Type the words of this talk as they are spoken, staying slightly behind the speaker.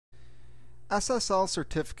SSL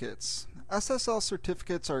certificates. SSL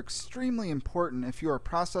certificates are extremely important if you are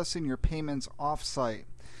processing your payments off-site.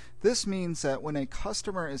 This means that when a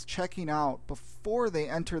customer is checking out before they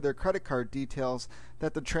enter their credit card details,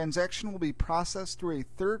 that the transaction will be processed through a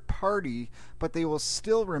third party, but they will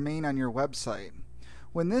still remain on your website.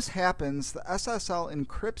 When this happens, the SSL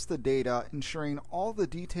encrypts the data, ensuring all the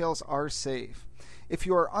details are safe. If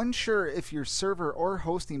you are unsure if your server or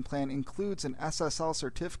hosting plan includes an SSL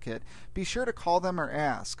certificate, be sure to call them or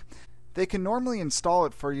ask. They can normally install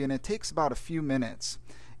it for you, and it takes about a few minutes.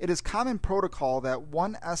 It is common protocol that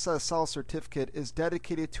one SSL certificate is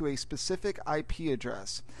dedicated to a specific IP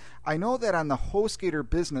address. I know that on the HostGator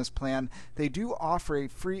business plan, they do offer a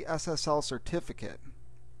free SSL certificate.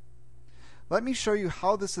 Let me show you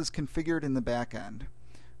how this is configured in the back end.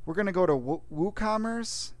 We're going to go to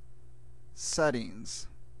WooCommerce, Settings.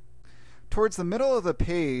 Towards the middle of the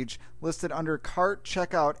page, listed under Cart,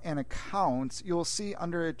 Checkout, and Accounts, you'll see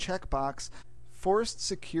under a checkbox, Forced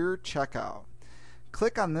Secure Checkout.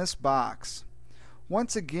 Click on this box.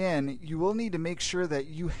 Once again, you will need to make sure that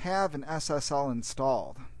you have an SSL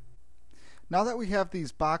installed. Now that we have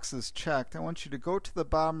these boxes checked, I want you to go to the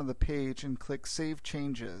bottom of the page and click Save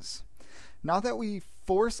Changes. Now that we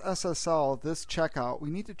force SSL this checkout, we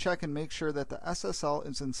need to check and make sure that the SSL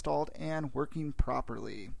is installed and working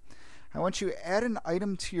properly. I want you to add an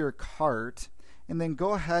item to your cart and then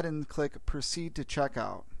go ahead and click Proceed to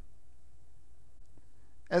Checkout.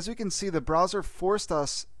 As we can see, the browser forced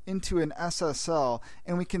us into an SSL,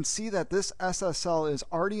 and we can see that this SSL is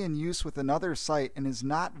already in use with another site and is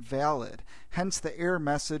not valid, hence the error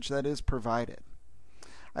message that is provided.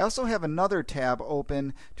 I also have another tab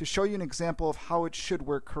open to show you an example of how it should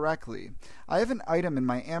work correctly. I have an item in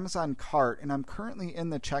my Amazon cart, and I'm currently in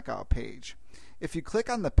the checkout page. If you click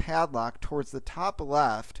on the padlock towards the top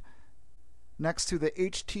left, next to the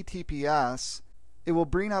HTTPS, it will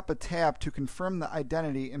bring up a tab to confirm the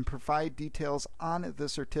identity and provide details on the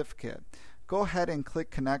certificate. Go ahead and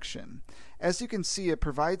click Connection. As you can see, it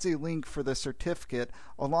provides a link for the certificate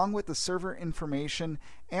along with the server information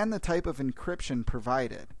and the type of encryption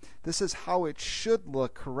provided. This is how it should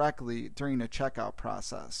look correctly during a checkout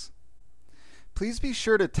process. Please be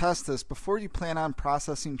sure to test this before you plan on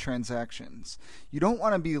processing transactions. You don't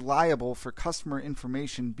want to be liable for customer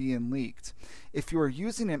information being leaked. If you are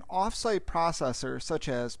using an off-site processor such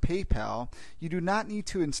as PayPal, you do not need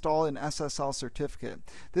to install an SSL certificate.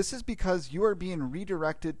 This is because you are being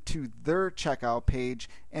redirected to their checkout page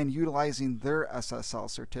and utilizing their SSL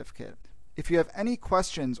certificate. If you have any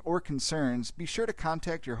questions or concerns, be sure to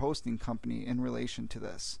contact your hosting company in relation to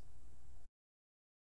this.